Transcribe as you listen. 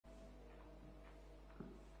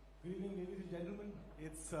Good evening, ladies and gentlemen.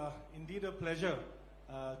 It's indeed a pleasure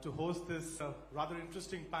to host this rather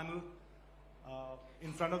interesting panel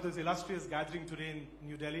in front of this illustrious gathering today in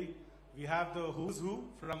New Delhi. We have the who's who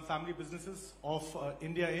from family businesses of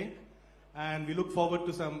India Inc. And we look forward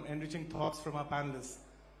to some enriching thoughts from our panelists.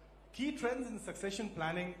 Key trends in succession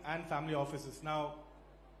planning and family offices. Now,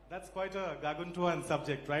 that's quite a gargantuan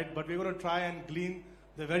subject, right? But we're going to try and glean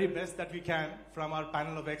the very best that we can from our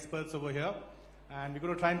panel of experts over here. And we're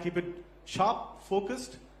going to try and keep it sharp,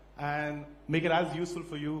 focused, and make it as useful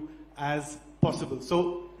for you as possible.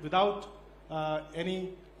 So without any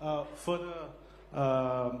further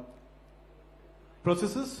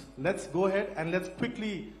processes, let's go ahead and let's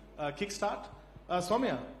quickly kickstart.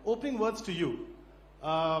 Soumya, opening words to you.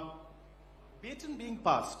 Baton being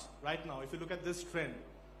passed right now, if you look at this trend,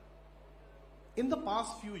 in the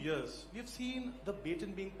past few years, we've seen the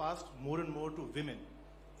baton being passed more and more to women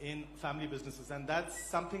in family businesses, and that's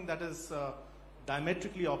something that is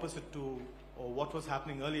diametrically opposite to what was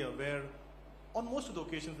happening earlier, where on most of the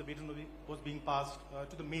occasions the baton was being passed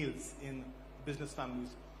to the males in business families.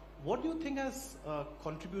 What do you think has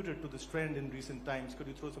contributed to this trend in recent times? Could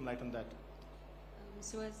you throw some light on that?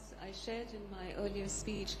 So as I shared in my earlier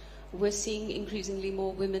speech, we're seeing increasingly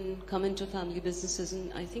more women come into family businesses,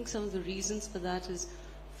 and I think some of the reasons for that is,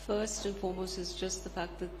 first and foremost, is just the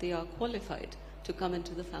fact that they are qualified to come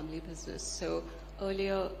into the family business. So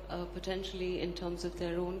earlier, potentially in terms of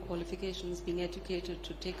their own qualifications, being educated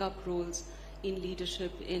to take up roles in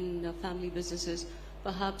leadership in family businesses,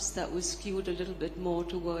 perhaps that was skewed a little bit more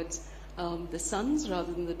towards the sons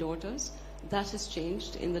rather than the daughters. That has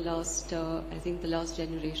changed in the last, I think, the last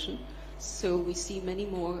generation. So we see many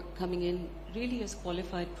more coming in really as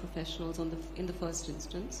qualified professionals in the first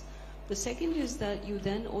instance. The second is that you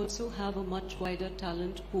then also have a much wider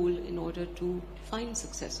talent pool in order to find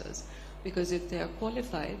successors. Because if they are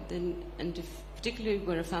qualified, then, and if particularly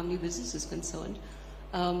where a family business is concerned,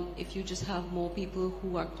 if you just have more people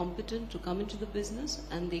who are competent to come into the business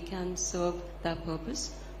and they can serve that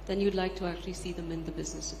purpose, then you'd like to actually see them in the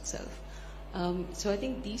business itself. So I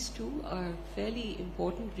think these two are fairly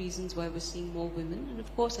important reasons why we're seeing more women. And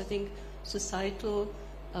of course, I think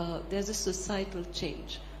there's a societal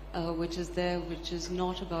change which is there, which is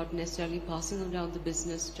not about necessarily passing down the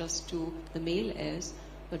business just to the male heirs,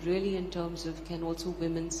 but really in terms of can also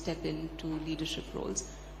women step into leadership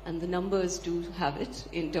roles. And the numbers do have it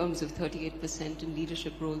in terms of 38% in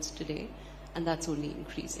leadership roles today, and that's only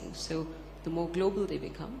increasing. So the more global they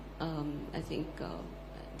become, I think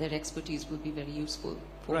their expertise will be very useful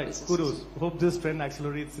for businesses. Kudos. Hope this trend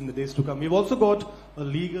accelerates in the days to come. We've also got a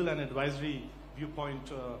legal and advisory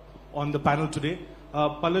viewpoint on the panel today.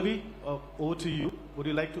 Pallavi, over to you. Would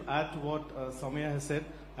you like to add to what Soumya has said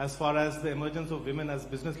as far as the emergence of women as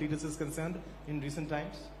business leaders is concerned in recent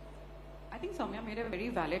times? I think Soumya made a very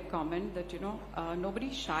valid comment that,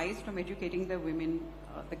 nobody shies from educating the women,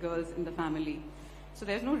 the girls in the family. So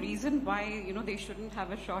there's no reason why, they shouldn't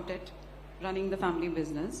have a shot at running the family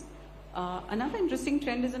business. Another interesting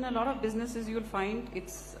trend is in a lot of businesses you'll find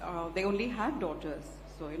they only have daughters.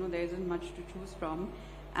 So, there isn't much to choose from.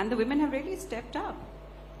 And the women have really stepped up.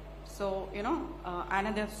 So,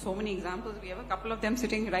 and there's so many examples. We have a couple of them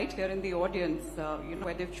sitting right here in the audience,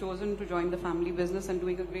 where they've chosen to join the family business and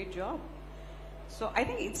doing a great job. So I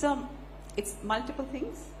think it's multiple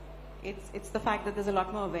things. It's the fact that there's a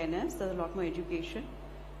lot more awareness, there's a lot more education.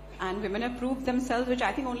 And women have proved themselves, which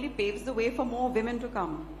I think only paves the way for more women to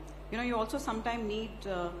come. You also sometimes need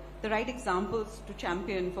the right examples to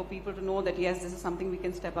champion for people to know that, yes, this is something we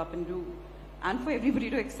can step up and do. And for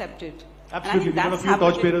everybody to accept it. Absolutely. We have a few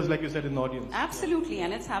torchbearers, like you said, in the audience. Absolutely. Yeah.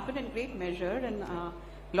 And it's happened in great measure. And a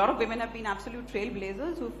lot of women have been absolute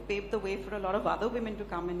trailblazers who've paved the way for a lot of other women to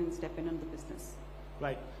come in and step in on the business.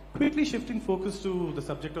 Right. Quickly shifting focus to the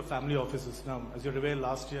subject of family offices. Now, as you're aware,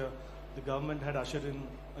 last year, the government had ushered in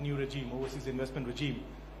a new regime, overseas investment regime.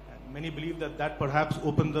 And many believe that that perhaps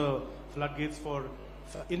opened the floodgates for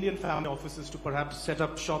Indian family offices to perhaps set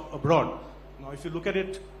up shop abroad. Now, if you look at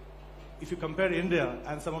it, if you compare India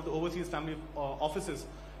and some of the overseas family offices,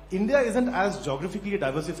 India isn't as geographically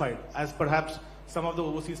diversified as perhaps some of the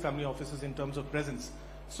overseas family offices in terms of presence.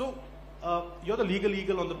 So, you're the legal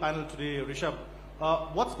eagle on the panel today, Rishabh.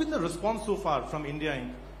 What's been the response so far from India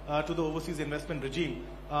Inc. To the overseas investment regime?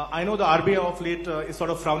 I know the RBI of late is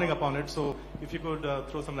sort of frowning upon it, so if you could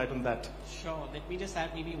throw some light on that. Sure. Let me just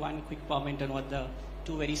add maybe one quick comment on what the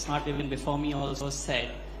two very smart women before me also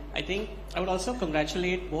said. I think I would also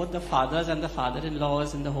congratulate both the fathers and the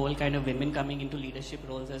father-in-laws and the whole kind of women coming into leadership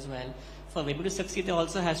roles as well. For women to succeed, there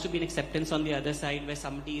also has to be an acceptance on the other side where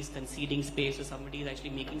somebody is conceding space or somebody is actually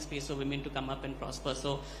making space for women to come up and prosper.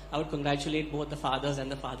 So I would congratulate both the fathers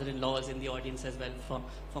and the father-in-laws in the audience as well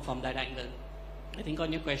from that angle. I think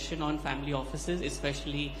on your question on family offices,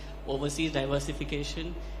 especially overseas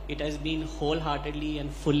diversification, it has been wholeheartedly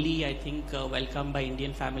and fully, I think, welcomed by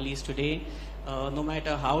Indian families today. No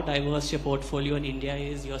matter how diverse your portfolio in India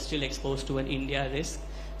is, you're still exposed to an India risk.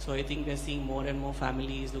 So I think we're seeing more and more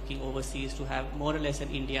families looking overseas to have more or less an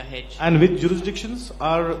India hedge. And which jurisdictions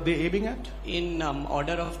are they aiming at? In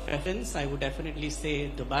order of preference, I would definitely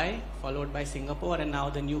say Dubai, followed by Singapore, and now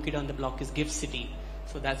the new kid on the block is Gift City.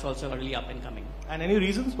 So that's also early up and coming. And any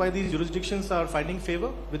reasons why these jurisdictions are finding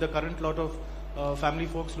favor with the current lot of family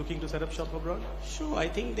folks looking to set up shop abroad? Sure, I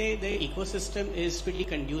think the ecosystem is pretty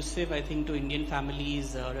conducive, I think, to Indian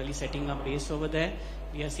families really setting up base over there.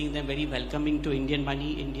 We are seeing them very welcoming to Indian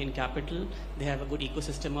money, Indian capital. They have a good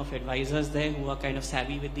ecosystem of advisors there who are kind of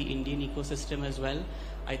savvy with the Indian ecosystem as well.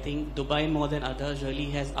 I think Dubai more than others really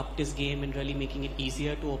has upped its game in really making it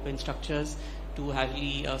easier to open structures, to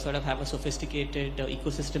really sort of have a sophisticated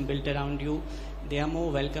ecosystem built around you. They are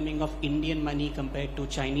more welcoming of Indian money compared to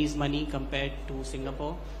Chinese money compared to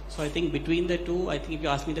Singapore. So I think between the two, I think if you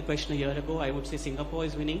asked me the question a year ago, I would say Singapore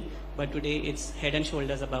is winning, but today it's head and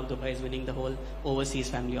shoulders above Dubai is winning the whole overseas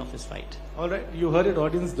family office fight. All right, you heard it,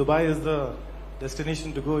 audience. Dubai is the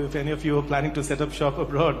destination to go if any of you are planning to set up shop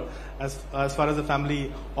abroad as far as the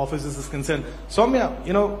family offices is concerned. Soumya,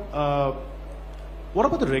 what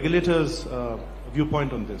about the regulators'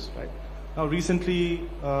 viewpoint on this, right? Now, recently,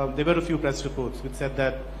 there were a few press reports which said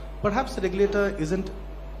that perhaps the regulator isn't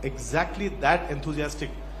exactly that enthusiastic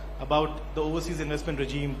about the overseas investment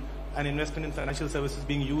regime and investment in financial services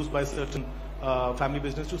being used by certain family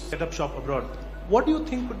business to set up shop abroad. What do you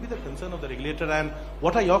think would be the concern of the regulator, and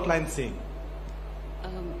what are your clients saying?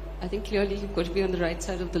 I think clearly you've got to be on the right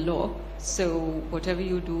side of the law. So whatever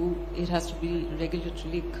you do, it has to be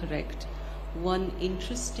regulatorily correct. One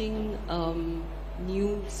interesting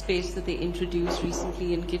new space that they introduced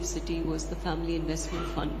recently in Gift City was the Family Investment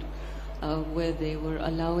Fund, where they were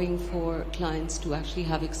allowing for clients to actually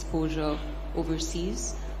have exposure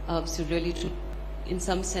overseas. So really to, in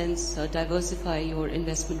some sense, diversify your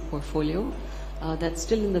investment portfolio. That's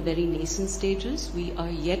still in the very nascent stages. We are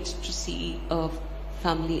yet to see a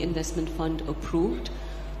family investment fund approved,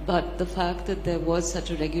 but the fact that there was such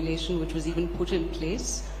a regulation which was even put in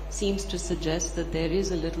place seems to suggest that there is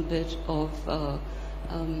a little bit of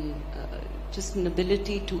just an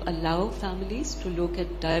ability to allow families to look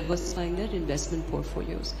at diversifying their investment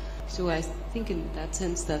portfolios. So I think in that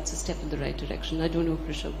sense that's a step in the right direction. I don't know if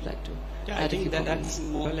Rishabh would like to add I think that's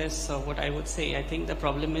more or less what I would say. I think the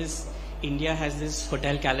problem is India has this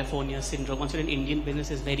Hotel California syndrome. Once you're in Indian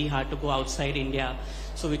business, it's very hard to go outside India.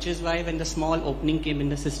 So which is why when the small opening came in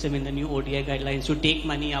the system in the new ODI guidelines to take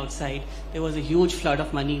money outside, there was a huge flood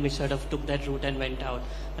of money which sort of took that route and went out.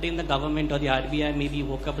 I think the government or the RBI maybe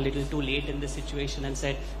woke up a little too late in this situation and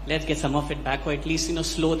said, let's get some of it back, or at least,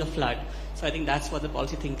 slow the flood. So I think that's what the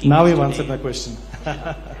policy thinking now is you've today. answered my question.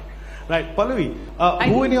 Right, Pallavi,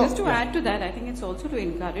 just to add to that, I think it's also to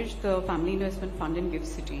encourage the family investment fund in Gift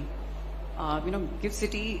City. Gift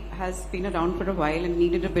City has been around for a while and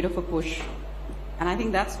needed a bit of a push. And I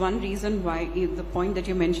think that's one reason why the point that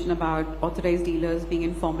you mentioned about authorized dealers being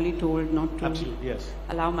informally told not to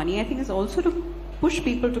allow money, I think is also to push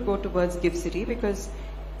people to go towards Gift City, because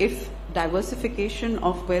if diversification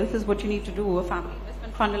of wealth is what you need to do, a family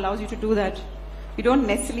investment fund allows you to do that. You don't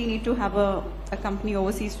necessarily need to have a company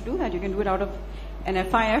overseas to do that. You can do it out of an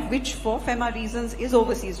FIF, which for FEMA reasons is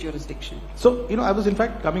overseas jurisdiction. So, I was in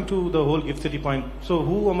fact coming to the whole Gift City point. So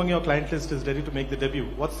who among your client list is ready to make the debut?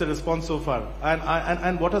 What's the response so far?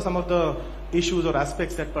 And what are some of the issues or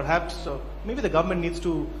aspects that perhaps maybe the government needs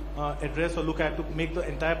to address or look at to make the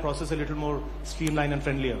entire process a little more streamlined and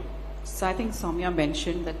friendlier? So I think Soumya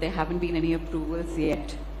mentioned that there haven't been any approvals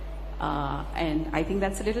yet. And I think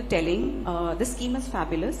that's a little telling. The scheme is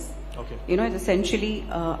fabulous. Okay. It essentially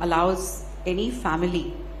allows any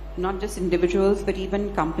family, not just individuals, but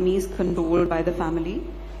even companies controlled by the family,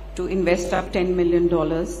 to invest up $10 million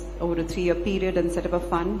over a 3-year period and set up a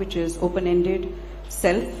fund which is open-ended,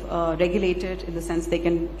 self-regulated in the sense they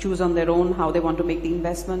can choose on their own how they want to make the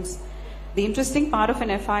investments. The interesting part of an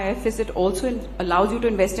FIF is it also allows you to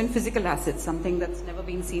invest in physical assets, something that's never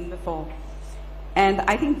been seen before. And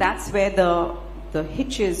I think that's where the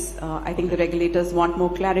hitch is. I think the regulators want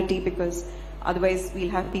more clarity, because otherwise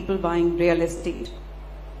we'll have people buying real estate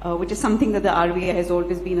which is something that the RBI has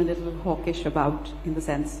always been a little hawkish about, in the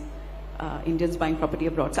sense Indians buying property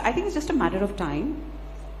abroad. So I think it's just a matter of time.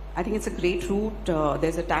 I think it's a great route.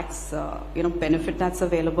 There's a tax, benefit that's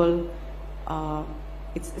available.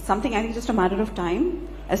 It's something, I think, just a matter of time.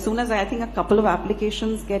 As soon as I think a couple of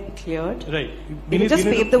applications get cleared, right, it will just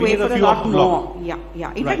pave the way for a lot more. Yeah. In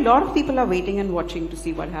fact, right. a lot of people are waiting and watching to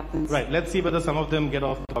see what happens. Right. Let's see whether some of them get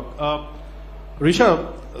off the block.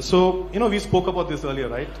 Rishabh, so, we spoke about this earlier,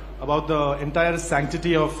 right? About the entire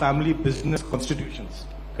sanctity of family business constitutions,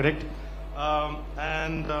 correct?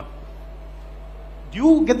 Do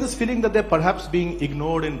you get this feeling that they're perhaps being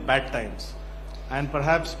ignored in bad times and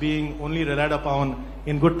perhaps being only relied upon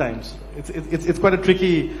in good times? It's quite a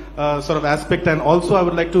tricky sort of aspect. And also I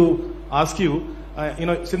would like to ask you,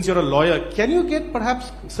 since you're a lawyer, can you get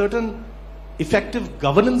perhaps certain effective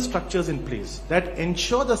governance structures in place that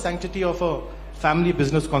ensure the sanctity of a family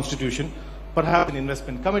business constitution, perhaps an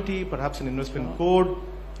investment committee, perhaps an investment code?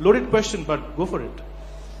 Loaded question, but go for it.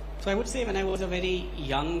 So I would say when I was a very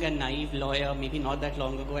young and naive lawyer, maybe not that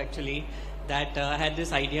long ago actually, that I had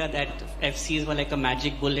this idea that FCs were like a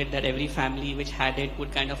magic bullet, that every family which had it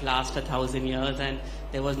would kind of last 1,000 years, and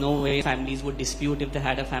there was no way families would dispute if they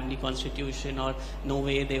had a family constitution, or no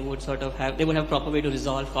way they would they would have proper way to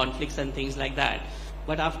resolve conflicts and things like that.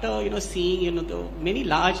 But after, seeing, the many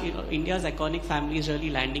large, India's iconic families really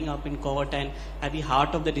landing up in court and at the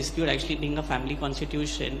heart of the dispute actually being a family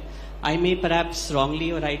constitution, I may perhaps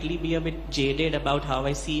wrongly or rightly be a bit jaded about how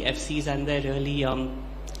I see FCs and their really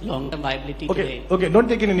long-term viability today. Okay, don't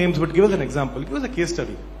take any names, but give us an example. Give us a case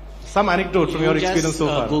study. Some anecdote from your experience so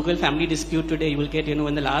far. Google family dispute today, you will get,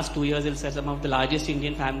 in the last 2 years, it'll say some of the largest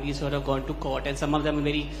Indian families who have gone to court, and some of them are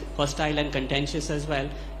very hostile and contentious as well.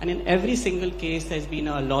 And in every single case, there's been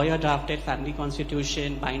a lawyer-drafted family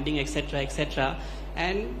constitution, binding, etc., etc.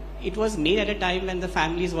 And it was made at a time when the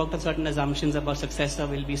families worked on certain assumptions about successor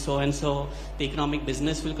will be so and so, the economic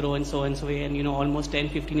business will grow in so and so way, and almost 10,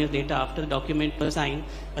 15 years later after the document was signed,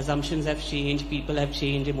 assumptions have changed, people have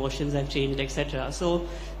changed, emotions have changed, etc. So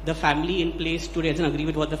the family in place today doesn't agree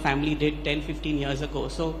with what the family did 10, 15 years ago.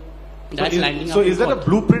 So that's landing up. So is there a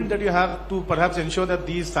blueprint that you have to perhaps ensure that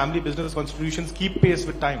these family business constitutions keep pace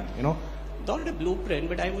with time, Not a blueprint,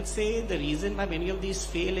 but I would say the reason why many of these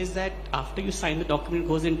fail is that after you sign the document, it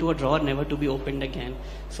goes into a drawer, never to be opened again.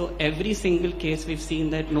 So every single case we've seen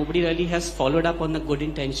that nobody really has followed up on the good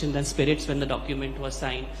intentions and spirits when the document was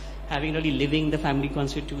signed. Having really living the family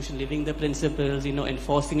constitution, living the principles,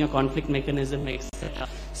 enforcing a conflict mechanism, etc.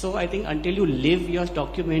 So I think until you live your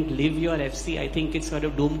document, live your FC, I think it's sort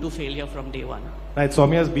of doomed to failure from day one. Right,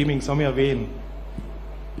 Soumya's beaming. Soumya, weigh in.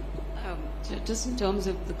 Just in terms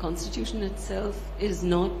of the constitution itself is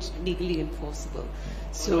not legally enforceable.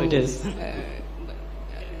 So it is.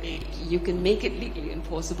 You can make it legally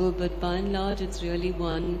enforceable, but by and large it's really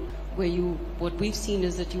one where what we've seen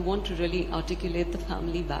is that you want to really articulate the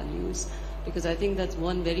family values, because I think that's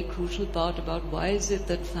one very crucial part about why is it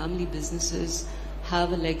that family businesses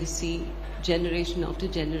have a legacy generation after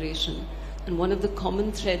generation. And one of the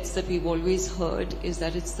common threads that we've always heard is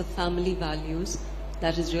that it's the family values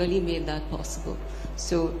that has really made that possible.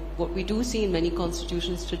 So what we do see in many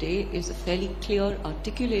constitutions today is a fairly clear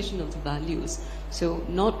articulation of the values. So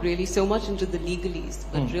not really so much into the legalese,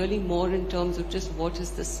 but really more in terms of just what is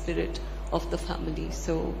the spirit of the family.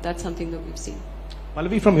 So that's something that we've seen.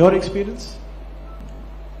 Pallavi, from your experience?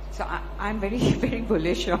 So I'm very, very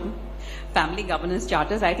bullish on family governance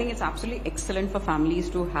charters. I think it's absolutely excellent for families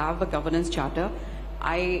to have a governance charter.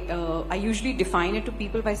 I usually define it to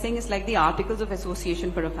people by saying it's like the articles of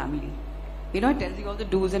association for a family. It tells you all the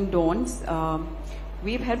do's and don'ts.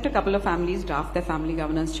 We've helped a couple of families draft their family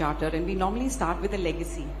governance charter, and we normally start with a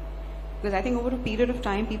legacy. Because I think over a period of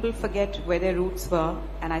time, people forget where their roots were.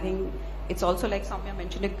 And I think it's also, like Soumya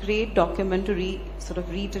mentioned, a great document to sort of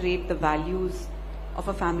reiterate the values of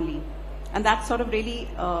a family. And that sort of really,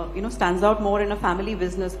 stands out more in a family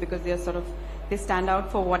business, because they stand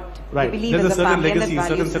out for what they believe in the family and that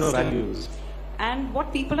value system. Of values. And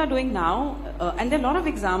what people are doing now, and there are a lot of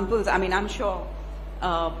examples. I mean, I'm sure,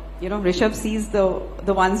 Rishabh sees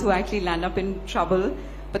the ones who actually land up in trouble.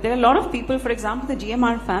 But there are a lot of people, for example, the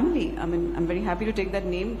GMR family. I mean, I'm very happy to take that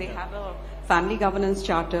name. They have a family governance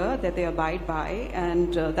charter that they abide by,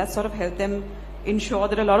 and that sort of helped them ensure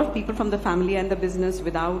that a lot of people from the family and the business,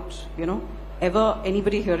 without, ever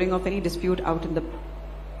anybody hearing of any dispute out in the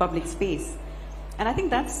public space. And I think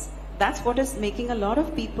that's what is making a lot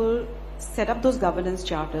of people set up those governance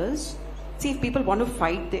charters. See, if people want to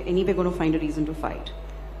fight, they're anyway going to find a reason to fight.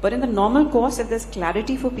 But in the normal course, if there's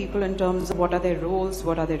clarity for people in terms of what are their roles,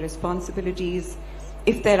 what are their responsibilities,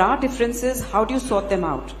 If there are differences, how do you sort them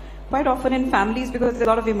out? Quite often in families, because there's a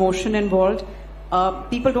lot of emotion involved,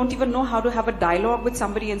 people don't even know how to have a dialogue with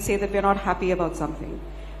somebody and say that we're not happy about something.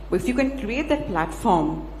 But if you can create that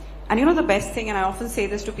platform, and you know the best thing, and I often say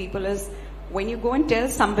this to people, is when you go and tell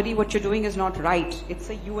somebody what you're doing is not right, it's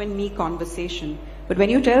a you and me conversation. But when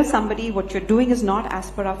you tell somebody what you're doing is not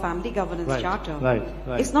as per our family governance charter,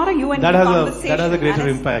 it's not a you and me conversation. That has a greater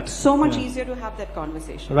impact. So much easier to have that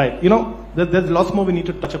conversation. Right. You know, there's lots more we need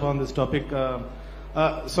to touch upon this topic.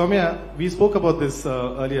 Soumya, we spoke about this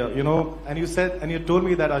earlier, you know, and you said, and you told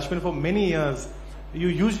me that, Ashwin, for many years, you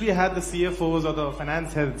usually had the CFOs or the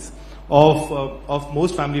finance heads of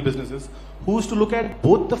most family businesses who used to look at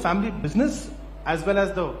both the family business as well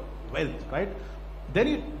as the wealth, right?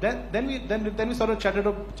 Then we sort of chatted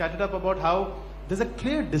up about how there's a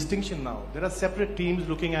clear distinction now. There are separate teams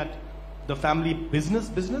looking at the family business,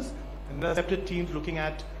 and there are separate teams looking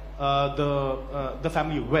at the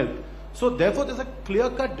family wealth. So therefore, there's a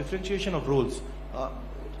clear-cut differentiation of roles.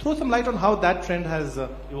 Throw some light on how that trend has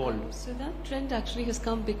evolved. So that trend actually has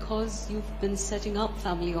come because you've been setting up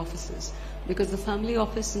family offices. Because the family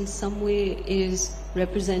office in some way is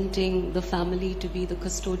representing the family to be the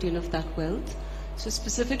custodian of that wealth. So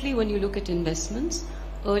specifically when you look at investments,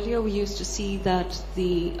 earlier we used to see that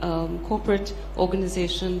the corporate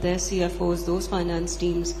organization, their CFOs, those finance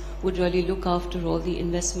teams would really look after all the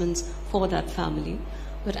investments for that family.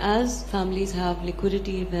 But as families have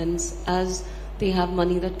liquidity events, as they have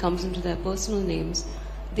money that comes into their personal names,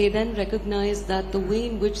 they then recognize that the way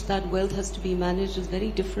in which that wealth has to be managed is very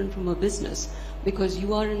different from a business, because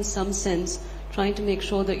you are in some sense trying to make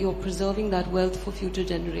sure that you're preserving that wealth for future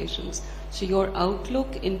generations. So your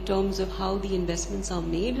outlook in terms of how the investments are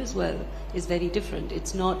made as well is very different.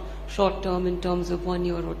 It's not short term in terms of 1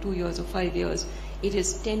 year or 2 years or 5 years. It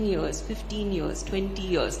is 10 years, 15 years, 20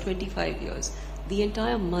 years, 25 years. The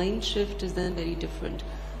entire mind shift is then very different.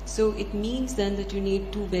 So it means then that you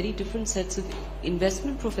need two very different sets of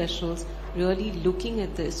investment professionals really looking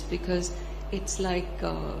at this, because it's like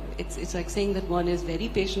saying that one is very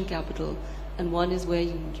patient capital and one is where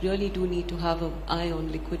you really do need to have an eye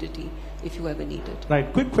on liquidity if you ever need it.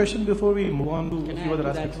 Right. Quick question before we move on to Can a few other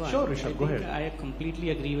aspects. Sure, Rishabh, go ahead. I completely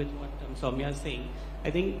agree with what Soumya is saying.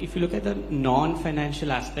 I think if you look at the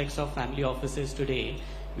non-financial aspects of family offices today,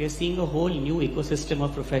 we are seeing a whole new ecosystem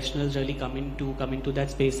of professionals really come into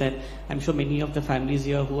that space, and I'm sure many of the families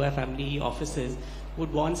here who have family offices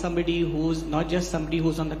would want somebody who's not just somebody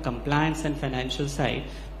who's on the compliance and financial side,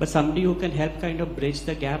 but somebody who can help kind of bridge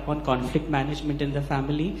the gap on conflict management in the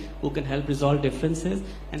family, who can help resolve differences,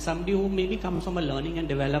 and somebody who maybe comes from a learning and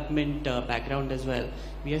development background as well.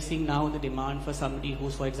 We are seeing now the demand for somebody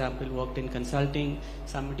who's, for example, worked in consulting,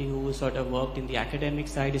 somebody who sort of worked in the academic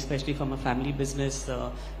side, especially from a family business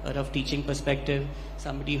or of teaching perspective,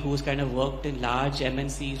 somebody who's kind of worked in large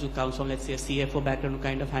MNCs, who comes from, let's say, a CFO background, who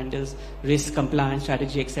kind of handles risk, compliance,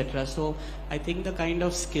 strategy, etc. So I think the kind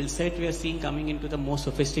of skill set we are seeing coming into the more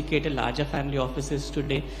sophisticated, larger family offices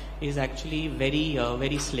today is actually very,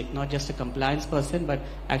 very slick. Not just a compliance person, but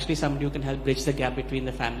actually somebody who can help bridge the gap between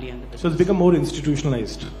the family and the business. So it's become more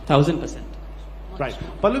institutionalized. 1000%. Right.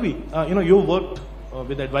 Pallavi, you've worked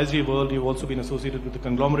with the advisory world. You've also been associated with the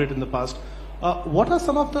conglomerate in the past. What are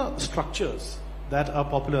some of the structures that are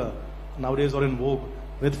popular nowadays or in vogue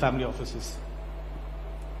with family offices?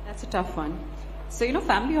 That's a tough one. So,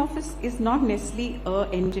 family office is not necessarily an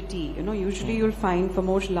entity. Usually you'll find for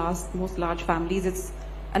most large families, it's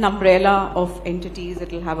an umbrella of entities.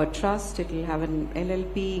 It'll have a trust, it'll have an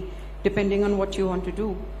LLP, depending on what you want to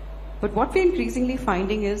do. But what we're increasingly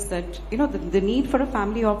finding is that, the need for a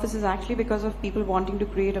family office is actually because of people wanting to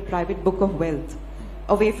create a private book of wealth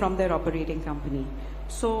away from their operating company.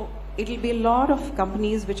 So it'll be a lot of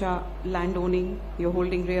companies which are land owning, you're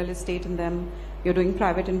holding real estate in them, you're doing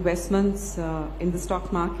private investments in the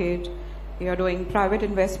stock market, you're doing private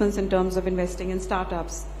investments in terms of investing in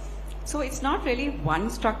startups. So it's not really one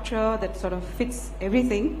structure that sort of fits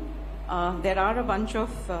everything. There are a bunch of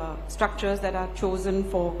structures that are chosen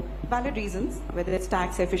for valid reasons, whether it's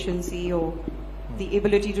tax efficiency or the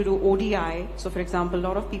ability to do ODI. So for example, a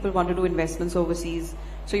lot of people want to do investments overseas.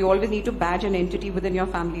 So you always need to badge an entity within your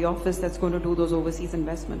family office that's going to do those overseas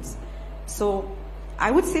investments. So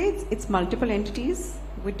I would say it's multiple entities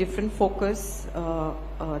with different focus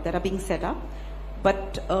that are being set up.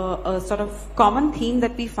 But a sort of common theme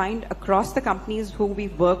that we find across the companies who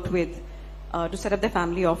we've worked with to set up their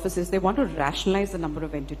family offices, they want to rationalize the number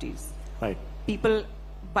of entities. Right. People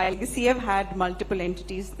by legacy have had multiple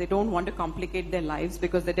entities. They don't want to complicate their lives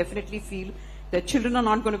because they definitely feel Their children are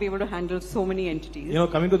not going to be able to handle so many entities. You know,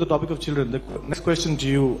 coming to the topic of children, the next question to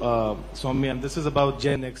you, Soumya, and this is about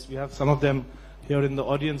Gen X. We have some of them here in the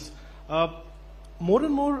audience. More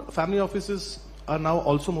and more family offices are now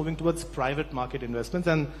also moving towards private market investments,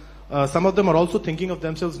 and some of them are also thinking of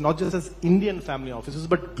themselves not just as Indian family offices,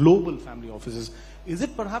 but global family offices. Is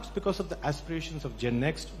it perhaps because of the aspirations of Gen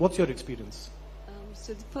Next? What's your experience?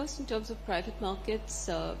 So the first, in terms of private markets,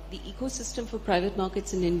 the ecosystem for private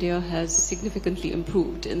markets in India has significantly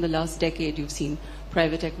improved. In the last decade, you've seen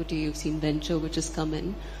private equity, you've seen venture, which has come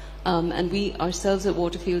in. And we ourselves at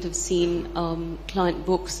Waterfield have seen client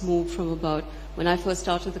books move from about, when I first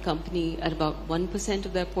started the company, at about 1%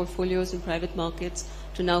 of their portfolios in private markets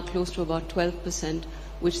to now close to about 12%,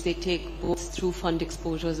 which they take both through fund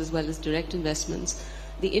exposures as well as direct investments.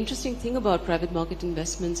 The interesting thing about private market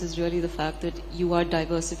investments is really the fact that you are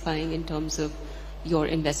diversifying in terms of your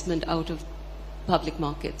investment out of public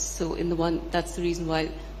markets. So that's the reason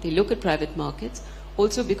why they look at private markets.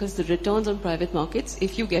 Also because the returns on private markets,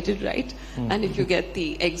 if you get it right, and if you get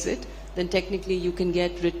the exit, then technically you can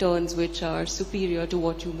get returns which are superior to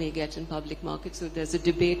what you may get in public markets. So there's a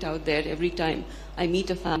debate out there every time I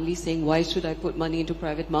meet a family saying, why should I put money into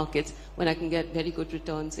private markets when I can get very good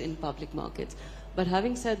returns in public markets? But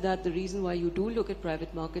having said that, the reason why you do look at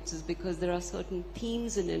private markets is because there are certain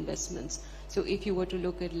themes in investments. So if you were to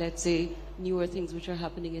look at, let's say, newer things which are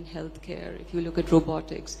happening in healthcare, if you look at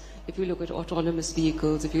robotics, if you look at autonomous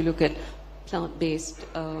vehicles, if you look at plant-based,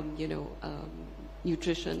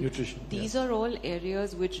 nutrition. These are all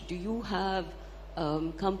areas which, do you have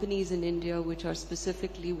companies in India which are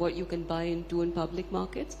specifically what you can buy into in public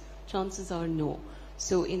markets? Chances are no.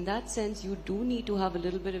 So in that sense, you do need to have a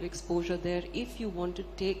little bit of exposure there if you want to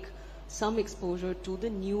take some exposure to the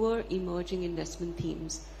newer emerging investment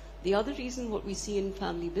themes. The other reason what we see in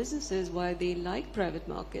family businesses why they like private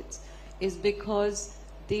markets is because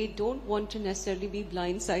they don't want to necessarily be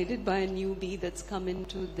blindsided by a newbie that's come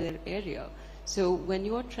into their area. So when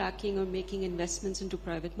you're tracking or making investments into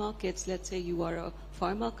private markets, let's say you are a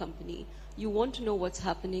pharma company, you want to know what's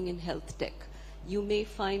happening in health tech. You may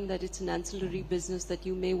find that it's an ancillary business that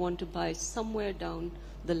you may want to buy somewhere down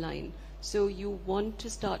the line. So you want to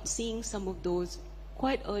start seeing some of those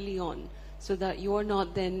quite early on so that you're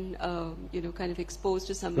not then, kind of exposed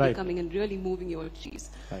to somebody coming and really moving your cheese.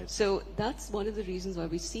 Right. So that's one of the reasons why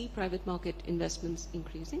we see private market investments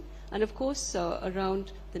increasing. And of course,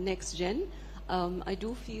 around the next gen, I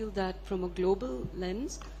do feel that from a global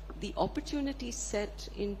lens, the opportunity set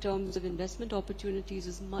in terms of investment opportunities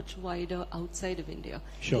is much wider outside of India.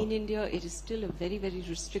 Sure. In India, it is still a very, very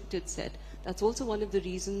restricted set. That's also one of the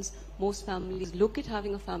reasons most families look at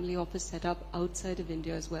having a family office set up outside of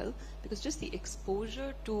India as well, because just the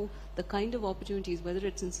exposure to the kind of opportunities, whether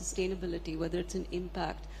it's in sustainability, whether it's in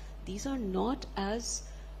impact, these are not as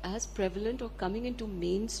prevalent or coming into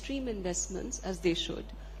mainstream investments as they should.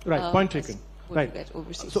 Right, point taken. Right.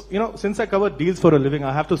 Overseas. So, since I cover deals for a living,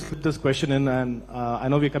 I have to slip this question in, and I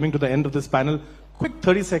know we're coming to the end of this panel. Quick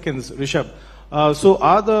 30 seconds, Rishabh. So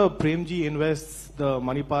are the Premji Invests, the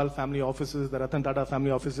Manipal family offices, the Ratan Tata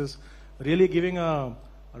family offices really giving a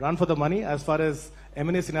run for the money as far as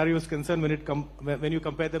M&A scenario is concerned when you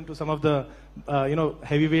compare them to some of the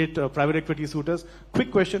heavyweight private equity suitors? Quick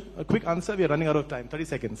question, a quick answer. We are running out of time. 30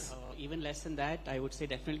 seconds. Even less than that, I would say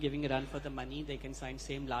definitely giving a run for the money. They can sign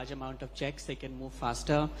same large amount of checks. They can move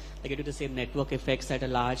faster. They get to the same network effects that a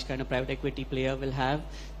large kind of private equity player will have.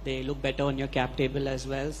 They look better on your cap table as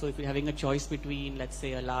well. So if you're having a choice between, let's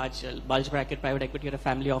say, a large bulge bracket private equity or a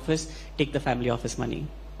family office, take the family office money.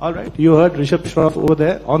 All right. You heard Rishabh Shroff over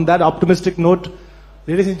there. On that optimistic note,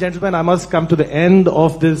 ladies and gentlemen, I must come to the end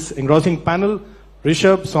of this engrossing panel.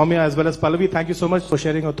 Rishabh, Soumya, as well as Pallavi, thank you so much for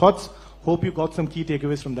sharing your thoughts. Hope you got some key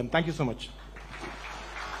takeaways from them. Thank you so much.